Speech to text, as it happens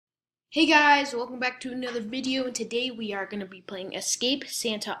Hey guys, welcome back to another video, and today we are going to be playing Escape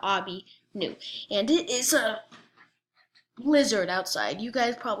Santa Obby New. And it is a blizzard outside. You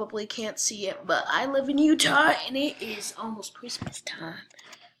guys probably can't see it, but I live in Utah and it is almost Christmas time.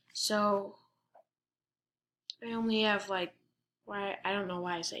 So, I only have I don't know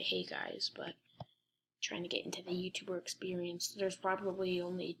why I say hey guys, but I'm trying to get into the YouTuber experience. There's probably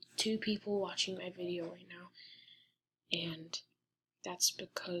only 2 people watching my video right now. And that's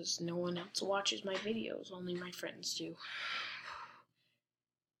because no one else watches my videos, only my friends do.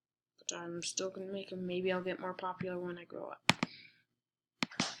 But I'm still gonna make them. Maybe I'll get more popular when I grow up.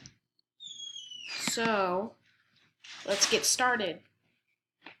 So, let's get started.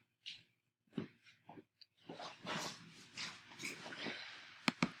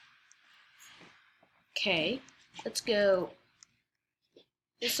 Okay, let's go.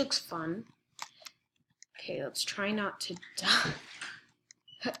 This looks fun. Okay, let's try not to die.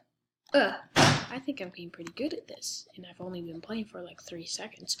 I think I'm getting pretty good at this, and I've only been playing for like 3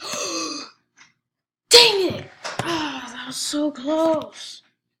 seconds. Dang it! Ah, that was so close.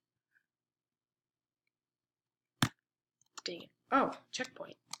 Dang it. Oh,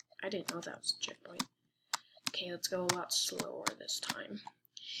 checkpoint. I didn't know that was a checkpoint. Okay, let's go a lot slower this time.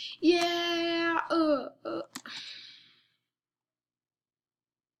 Yeah!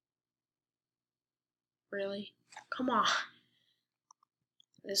 Really? Come on.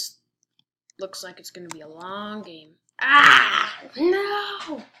 This looks like it's gonna be a long game. Ah!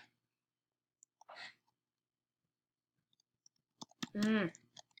 No!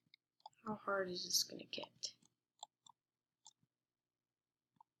 How hard is this gonna get?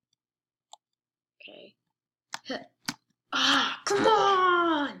 Okay. Ah, come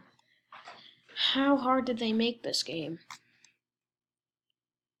on! How hard did they make this game?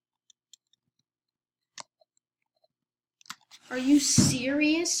 Are you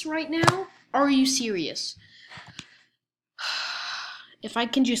serious right now? Are you serious? If I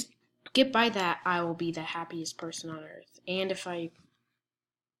can just get by that, I will be the happiest person on earth. And if I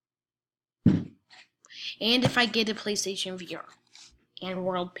get a PlayStation VR and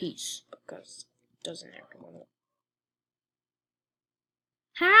world peace, because it doesn't everyone.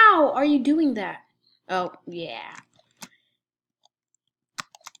 How are you doing that? Oh, yeah.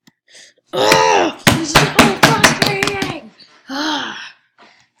 Ugh, this is so frustrating!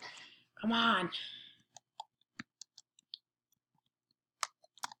 Come on.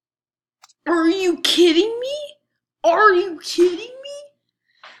 Are you kidding me? Are you kidding me?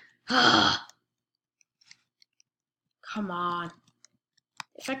 Come on.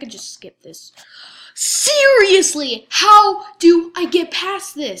 If I could just skip this. Seriously, how do I get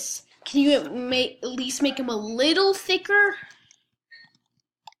past this? Can you at least make him a little thicker?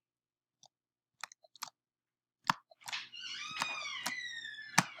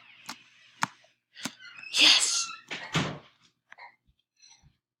 Yes!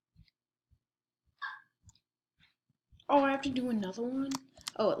 Oh, I have to do another one?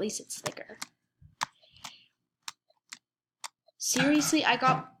 Oh, at least it's thicker. Seriously, I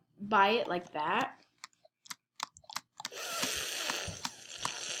got by it like that?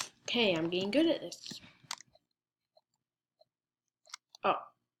 Okay, I'm getting good at this. Oh.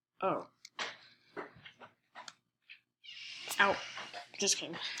 Ow. Just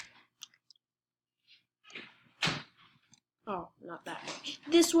kidding. Oh, not that way.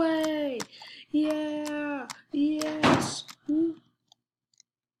 This way! Yeah! Yes!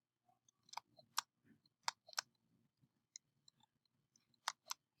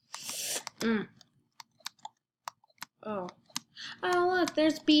 Oh. Oh, look,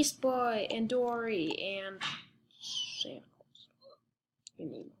 there's Beast Boy and Dory and Santa Claus.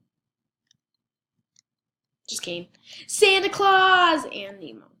 And Nemo. Just kidding. Santa Claus and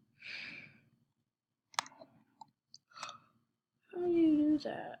Nemo. How do you do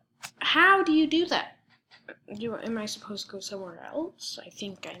that? How do you do that? Am I supposed to go somewhere else? I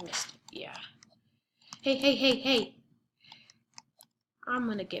think I missed it. Yeah. Hey. I'm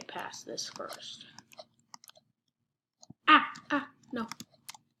gonna get past this first. No.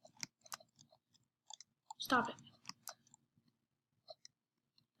 Stop it.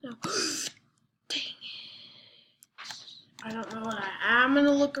 No. Dang it. I don't know what I'm gonna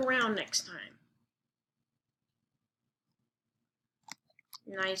look around next time.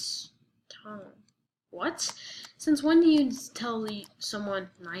 Nice tongue. What? Since when do you tell someone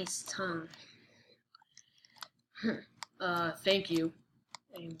nice tongue? Thank you.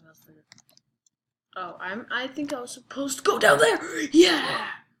 Ain't nothing. Oh, I think I was supposed to go down there. Yeah.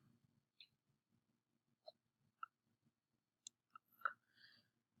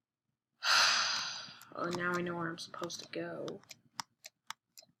 Oh, now I know where I'm supposed to go.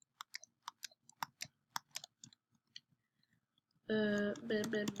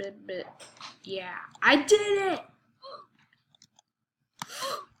 Yeah, I did it!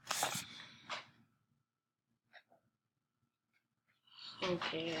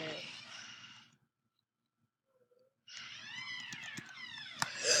 Okay.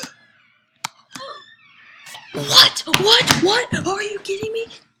 What? What? Are you kidding me?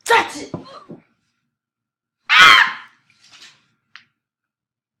 That's it! Ah!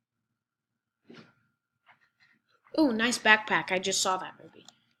 Oh, nice backpack. I just saw that movie.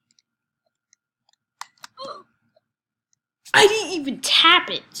 I didn't even tap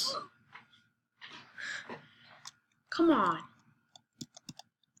it! Come on.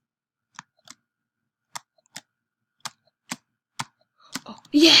 Oh,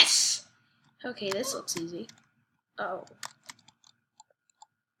 yes! Okay, this looks easy. Oh.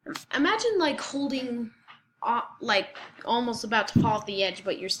 Imagine, like, holding, like, almost about to fall off the edge,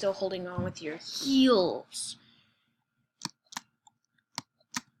 but you're still holding on with your heels.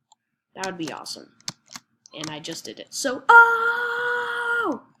 That would be awesome. And I just did it. So,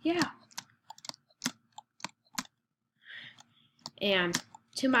 oh! Yeah. And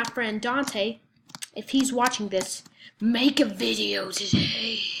to my friend Dante, if he's watching this, make a video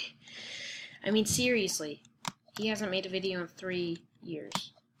today. I mean, seriously. He hasn't made a video in 3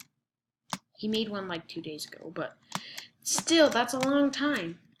 years. He made one like 2 days ago, but still, that's a long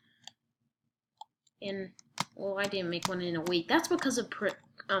time. And, well, I didn't make one in a week. That's because of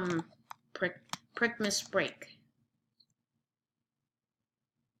Prickmas break.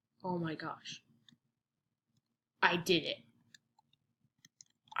 Oh my gosh. I did it.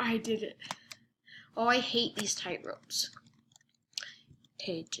 I did it. Oh, I hate these tight ropes.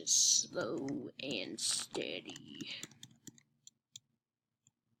 Okay, just slow and steady.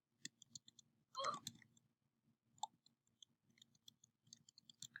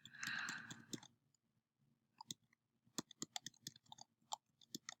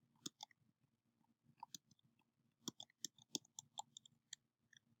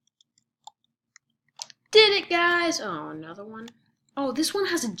 Did it, guys! Oh, another one. Oh, this one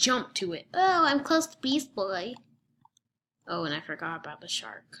has a jump to it. Oh, I'm close to Beast Boy. Oh, and I forgot about the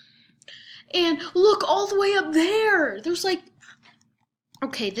shark. And look, all the way up there! There's like...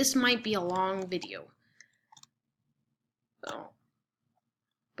 Okay, this might be a long video. Oh.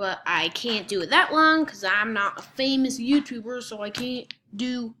 But I can't do it that long because I'm not a famous YouTuber, so I can't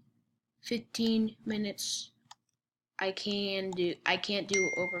do 15 minutes. I can't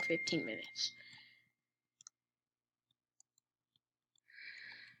do over 15 minutes.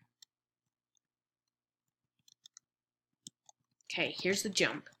 Okay, here's the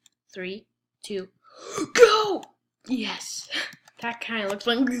jump. 3, 2, go! Yes. That kind of looks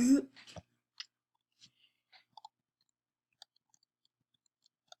like...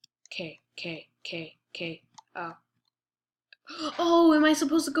 Okay. Oh, am I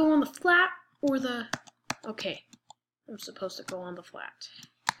supposed to go on the flat or the... Okay. I'm supposed to go on the flat.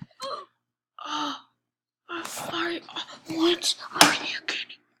 Oh, what? Are you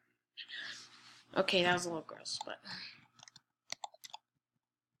kidding? Okay, that was a little gross, but...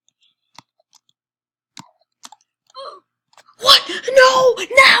 What? No!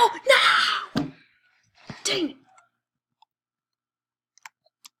 Dang it.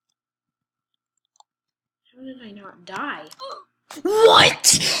 How did I not die?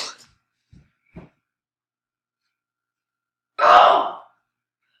 What?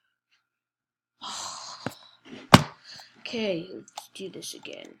 Okay, let's do this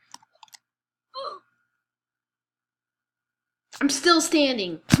again. I'm still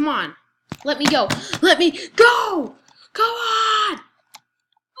standing. Come on. Let me go. Let me go! Go on!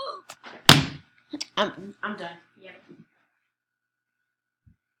 I'm done. Yep.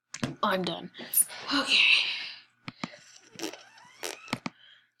 I'm done.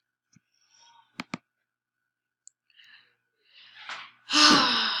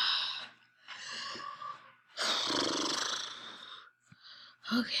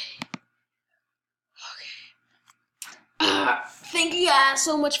 Okay. Thank you guys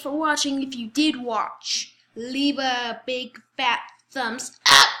so much for watching. If you did watch, leave a big fat thumbs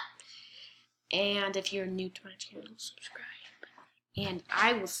up. And if you're new to my channel, subscribe. And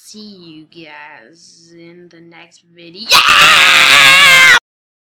I will see you guys in the next video.